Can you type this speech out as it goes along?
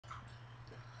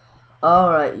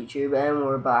Alright YouTube, and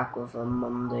we're back with a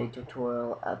Monday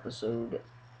tutorial episode.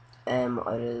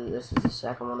 This is the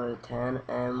second one out of 10.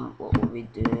 What we'll be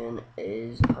doing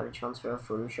is how to transfer a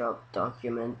Photoshop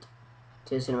document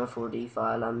to a Cinema 4D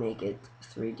file and make it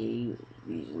 3D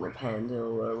using the pen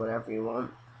tool or whatever you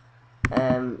want.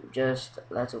 Just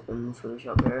let's open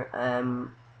Photoshop here.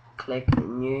 Click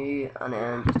new and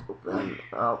then just open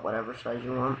up whatever size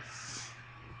you want.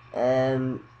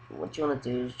 What you want to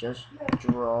do is just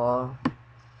draw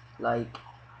like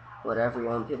whatever you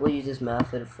want. People use this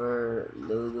method for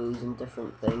logos and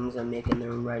different things and making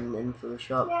their own writing in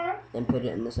Photoshop, then put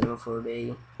it in the Cinema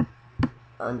 4D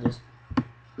and just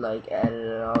like edit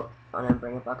it up and then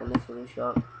bring it back into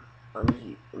Photoshop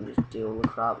and just do all the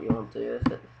crap you want to do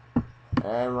with it.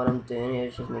 And what I'm doing here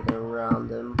is just making a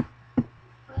random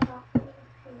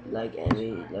like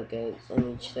image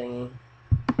thingy.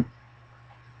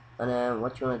 And then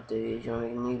what you want to do is you want to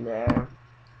make a new layer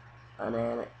and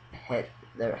then hit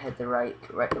the right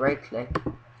click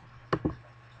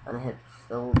and hit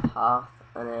fill path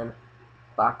and then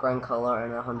background color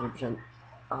and 100%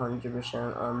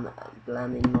 on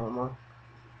blending normal.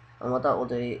 And what that will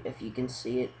do, if you can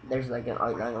see it, there's like an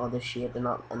outline of the shape in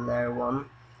layer one.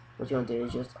 What you want to do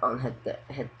is just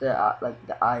hit the like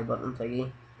the eye button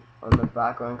thingy on the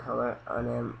background color and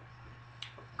then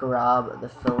grab the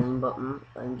filling button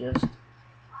and just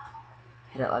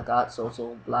hit it like that so it's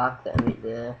all black,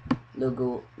 the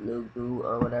logo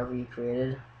or whatever you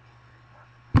created.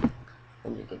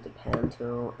 And you get the pen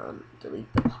tool and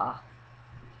delete the path.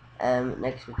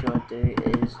 Next what you want to do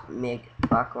is make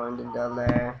background in the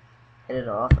layer, hit it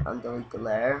off and delete the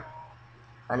layer.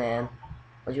 And then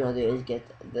what you want to do is get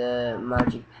the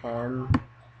magic pen,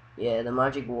 the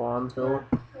magic wand tool,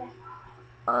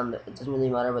 and it doesn't really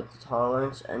matter about the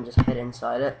tolerance, and just hit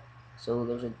inside it so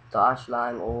there's a dash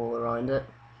line all around it.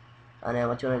 And then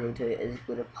what you want to do is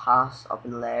go to pass up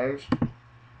in layers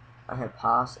and hit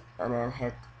pass and then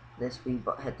hit this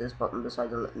button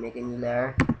beside the make a new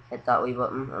layer, hit that wee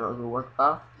button and it'll go work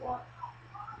path.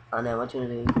 And then what you're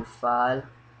going to do is go file,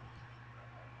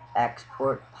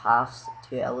 export paths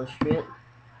to Illustrate,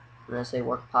 and then say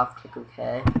work path, click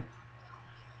OK,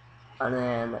 and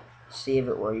then save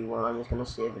it where you want. I'm just going to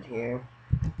save it here,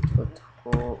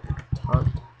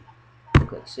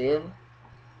 click save.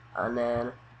 And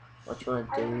then what you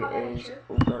want to do is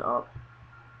open up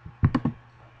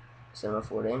Cinema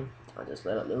 4D. I'll just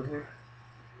let it load here.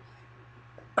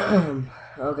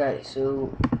 Okay,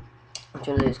 so what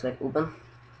you want to do is click open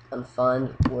and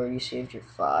find where you saved your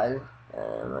file.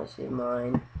 I saved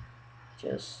mine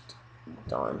just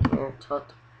down here,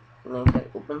 and then click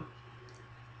open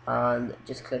and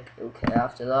just click OK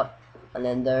after that. And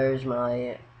then there's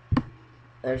my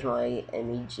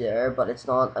image there, but it's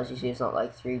not, as you see, it's not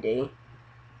like 3D.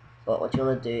 But what you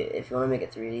want to do, if you want to make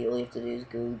it 3D, all you have to do is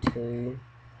go to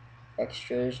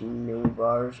extras, new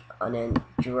bars, and then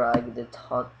drag the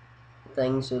top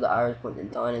thing so the arrow is pointing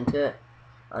down into it,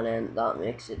 and then that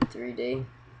makes it 3D.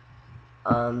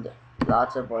 And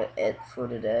that's about it for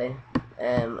today.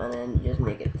 And then you just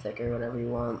make it thicker, whatever you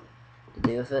want to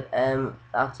do with it.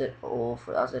 That's it for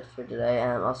today.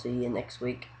 I'll see you next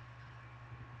week.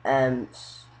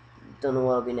 Don't know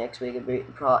what'll be next week.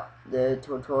 The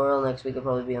tutorial next week will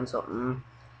probably be on something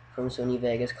from Sony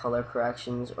Vegas color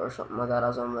corrections or something like that,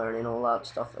 as I'm learning all that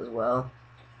stuff as well.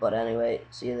 But anyway,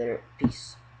 see you later.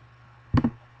 Peace.